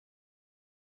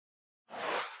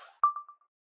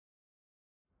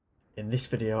In this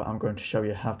video, I'm going to show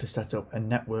you how to set up a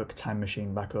network time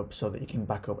machine backup so that you can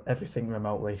back up everything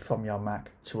remotely from your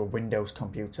Mac to a Windows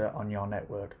computer on your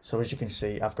network. So as you can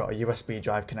see, I've got a USB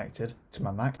drive connected to my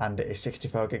Mac and it is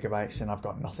 64 gigabytes and I've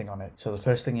got nothing on it. So the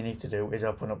first thing you need to do is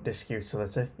open up Disk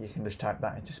Utility. You can just type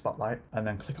that into Spotlight and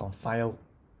then click on File,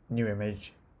 New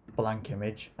Image, Blank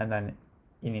Image, and then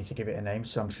you need to give it a name.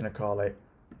 So I'm just going to call it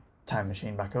Time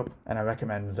Machine Backup, and I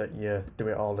recommend that you do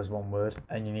it all as one word,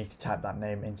 and you need to type that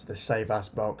name into the Save As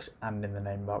box and in the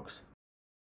name box.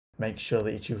 Make sure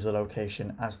that you choose the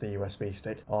location as the USB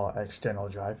stick or external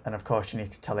drive, and of course you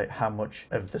need to tell it how much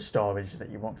of the storage that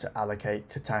you want to allocate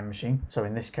to Time Machine. So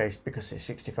in this case, because it's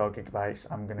 64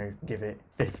 gigabytes, I'm going to give it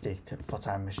 50 for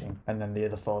Time Machine, and then the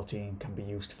other 14 can be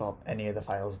used for any other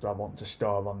files that I want to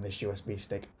store on this USB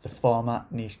stick. The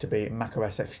format needs to be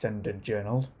macOS Extended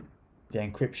Journaled. The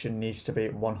encryption needs to be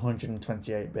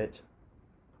 128-bit,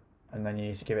 and then you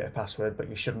need to give it a password, but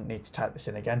you shouldn't need to type this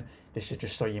in again. This is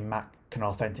just so your Mac can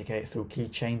authenticate through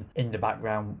Keychain in the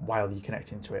background while you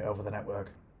connect into it over the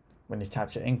network. When you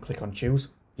typed it in, click on Choose.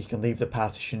 You can leave the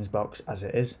partitions box as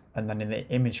it is, and then in the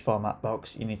image format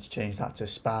box, you need to change that to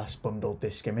Sparse Bundle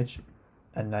Disk Image,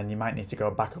 and then you might need to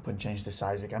go back up and change the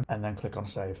size again, and then click on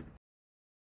Save.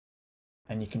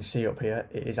 And you can see up here,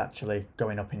 it is actually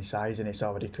going up in size and it's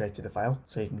already created the file.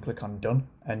 So you can click on Done.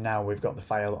 And now we've got the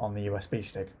file on the USB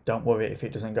stick. Don't worry if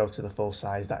it doesn't go to the full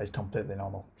size, that is completely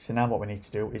normal. So now what we need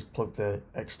to do is plug the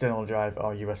external drive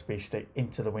or USB stick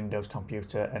into the Windows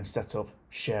computer and set up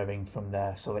sharing from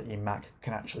there so that your Mac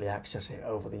can actually access it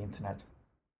over the internet.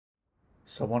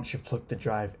 So once you've plugged the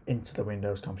drive into the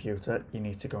Windows computer, you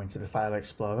need to go into the File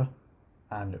Explorer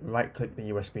and right click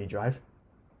the USB drive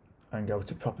and go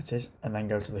to Properties, and then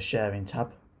go to the Sharing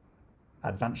tab,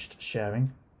 Advanced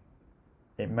Sharing.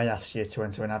 It may ask you to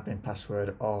enter an admin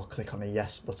password or click on a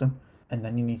Yes button, and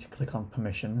then you need to click on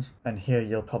Permissions, and here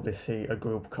you'll probably see a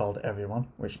group called Everyone,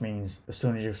 which means as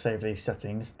soon as you've saved these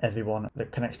settings, everyone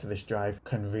that connects to this drive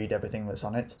can read everything that's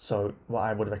on it. So what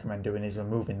I would recommend doing is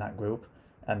removing that group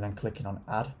and then clicking on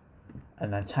Add,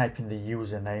 and then typing the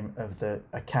username of the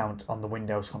account on the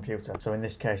Windows computer. So in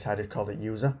this case I just called it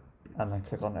User, and then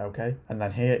click on OK. And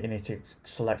then here you need to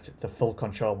select the full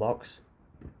control box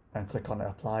and click on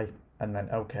Apply, and then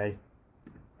OK,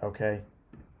 OK,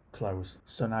 Close.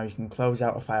 So now you can close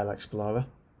out a File Explorer,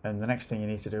 and the next thing you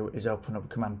need to do is open up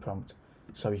Command Prompt.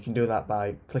 So you can do that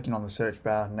by clicking on the search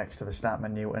bar next to the Start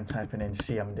menu and typing in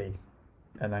CMD,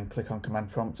 and then click on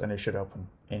Command Prompt and it should open.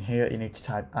 In here you need to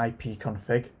type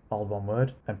ipconfig, all one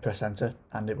word, and press enter,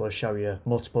 and it will show you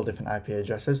multiple different IP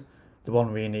addresses. The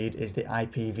one we need is the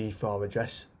IPv4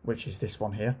 address, which is this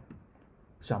one here.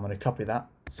 So I'm going to copy that.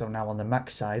 So now on the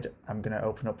Mac side, I'm going to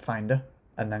open up Finder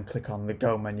and then click on the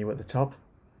Go menu at the top,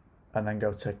 and then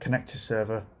go to Connect to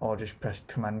Server, or just press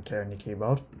Command K on your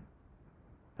keyboard.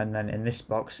 And then in this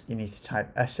box, you need to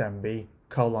type SMB :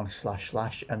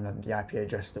 and then the IP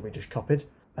address that we just copied,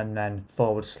 and then /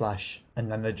 and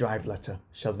then the drive letter.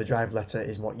 So the drive letter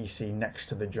is what you see next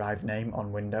to the drive name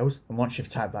on Windows. And once you've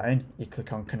typed that in, you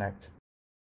click on Connect.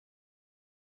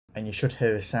 And you should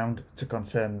hear a sound to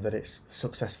confirm that it's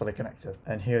successfully connected.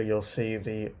 And here you'll see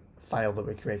the file that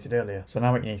we created earlier. So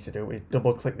now what you need to do is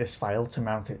double click this file to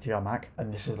mount it to your Mac,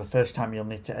 and this is the first time you'll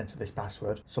need to enter this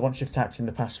password. So once you've typed in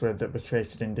the password that we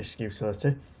created in Disk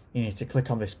Utility, you need to click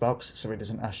on this box so it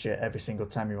doesn't ask you every single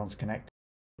time you want to connect,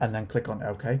 and then click on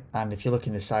OK. And if you look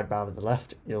in the sidebar at the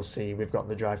left, you'll see we've got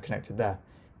the drive connected there.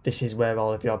 This is where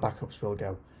all of your backups will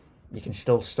go. You can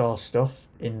still store stuff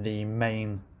in the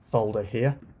main folder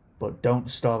here, but don't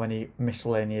store any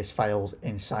miscellaneous files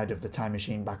inside of the Time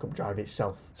Machine backup drive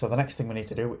itself. So the next thing we need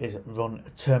to do is run a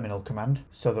terminal command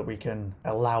so that we can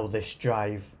allow this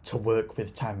drive to work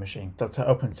with Time Machine. So to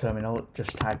open terminal,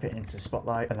 just type it into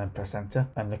Spotlight and then press enter.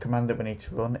 And the command that we need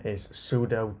to run is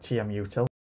sudo tmutil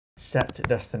set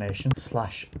destination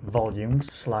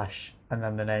 /volumes/ and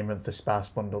then the name of the Sparse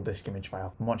Bundle Disk Image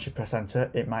file. And once you press enter,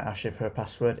 it might ask you for a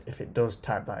password. If it does,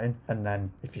 type that in, and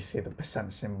then if you see the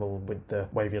 % symbol with the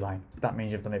wavy line, that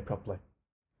means you've done it properly.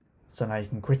 So now you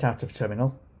can quit out of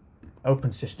terminal,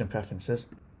 open System Preferences,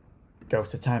 go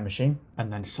to Time Machine,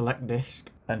 and then select Disk,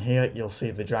 and here you'll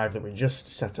see the drive that we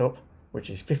just set up, which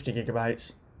is 50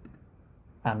 gigabytes,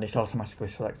 and it's automatically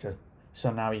selected. So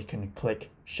now you can click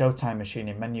Show Time Machine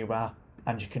in menu bar,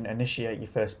 and you can initiate your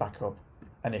first backup,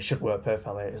 and it should work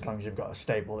perfectly as long as you've got a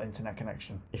stable internet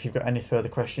connection. If you've got any further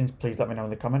questions, please let me know in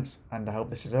the comments, and I hope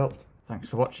this has helped. Thanks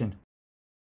for watching.